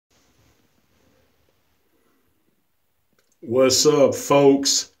What's up,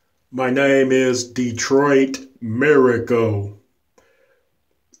 folks? My name is Detroit Miracle.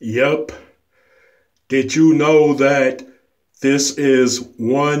 Yep. Did you know that this is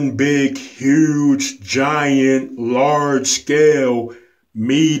one big, huge, giant, large scale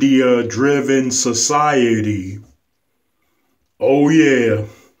media driven society? Oh, yeah.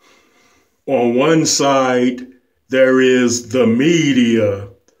 On one side, there is the media,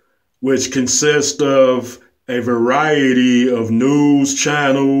 which consists of a variety of news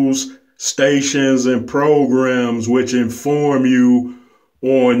channels, stations, and programs which inform you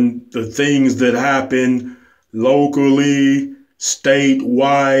on the things that happen locally,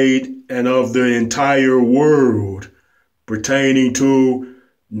 statewide, and of the entire world pertaining to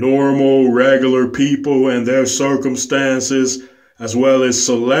normal, regular people and their circumstances, as well as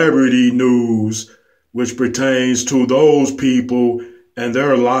celebrity news, which pertains to those people and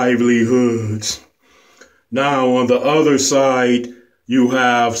their livelihoods. Now, on the other side, you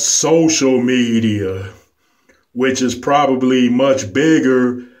have social media, which is probably much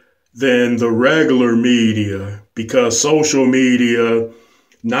bigger than the regular media because social media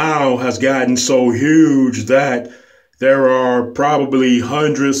now has gotten so huge that there are probably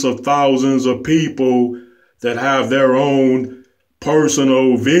hundreds of thousands of people that have their own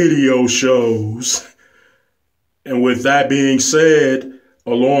personal video shows. And with that being said,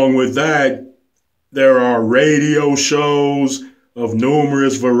 along with that, there are radio shows of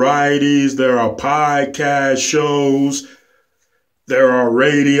numerous varieties. There are podcast shows. There are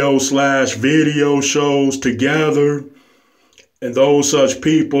radio/video shows together. And those such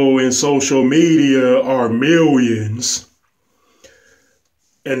people in social media are millions.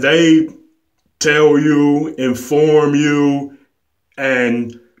 And they tell you, inform you,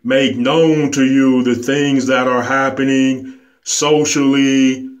 and make known to you the things that are happening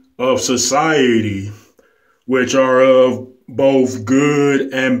socially of society, which are of both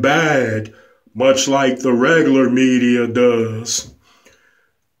good and bad, much like the regular media does.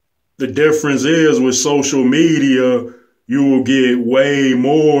 The difference is with social media, you will get way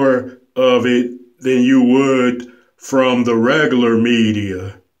more of it than you would from the regular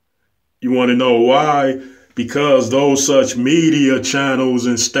media. You want to know why? Because those such media channels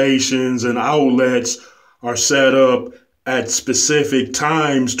and stations and outlets are set up at specific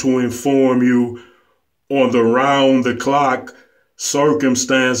times to inform you on the round-the-clock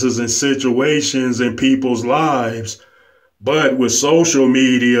circumstances and situations in people's lives. But with social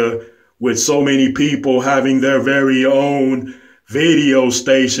media, with so many people having their very own video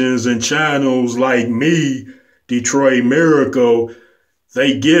stations and channels like me, Detroit Miracle,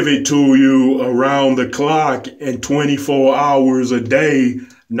 they give it to you around the clock and 24 hours a day,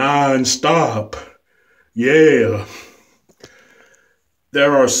 non-stop. Yeah.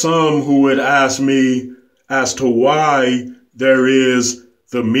 There are some who would ask me as to why there is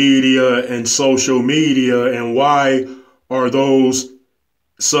the media and social media and why are those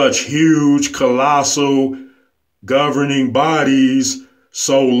such huge, colossal governing bodies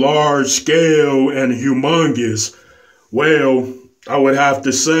so large scale and humongous. Well, I would have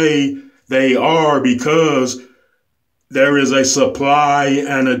to say they are because there is a supply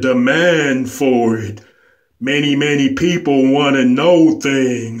and a demand for it. Many people want to know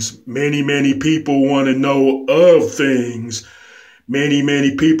things. Many people want to know of things.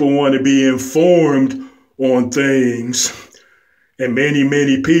 Many people want to be informed on things. And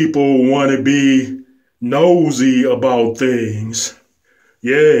many people want to be nosy about things.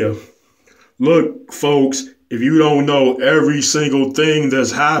 Yeah. Look, folks, if you don't know every single thing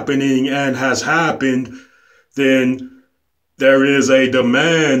that's happening and has happened, then there is a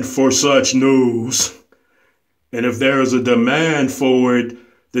demand for such news. And if there is a demand for it,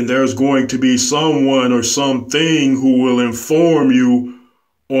 then there's going to be someone or something who will inform you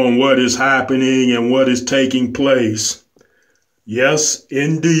on what is happening and what is taking place. Yes,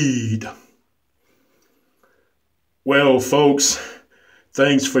 indeed. Well, folks,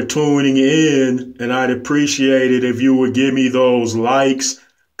 thanks for tuning in, and I'd appreciate it if you would give me those likes,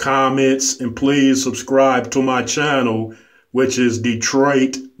 comments, and please subscribe to my channel, which is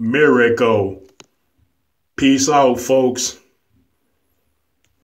Detroit Miracle. Peace out, folks.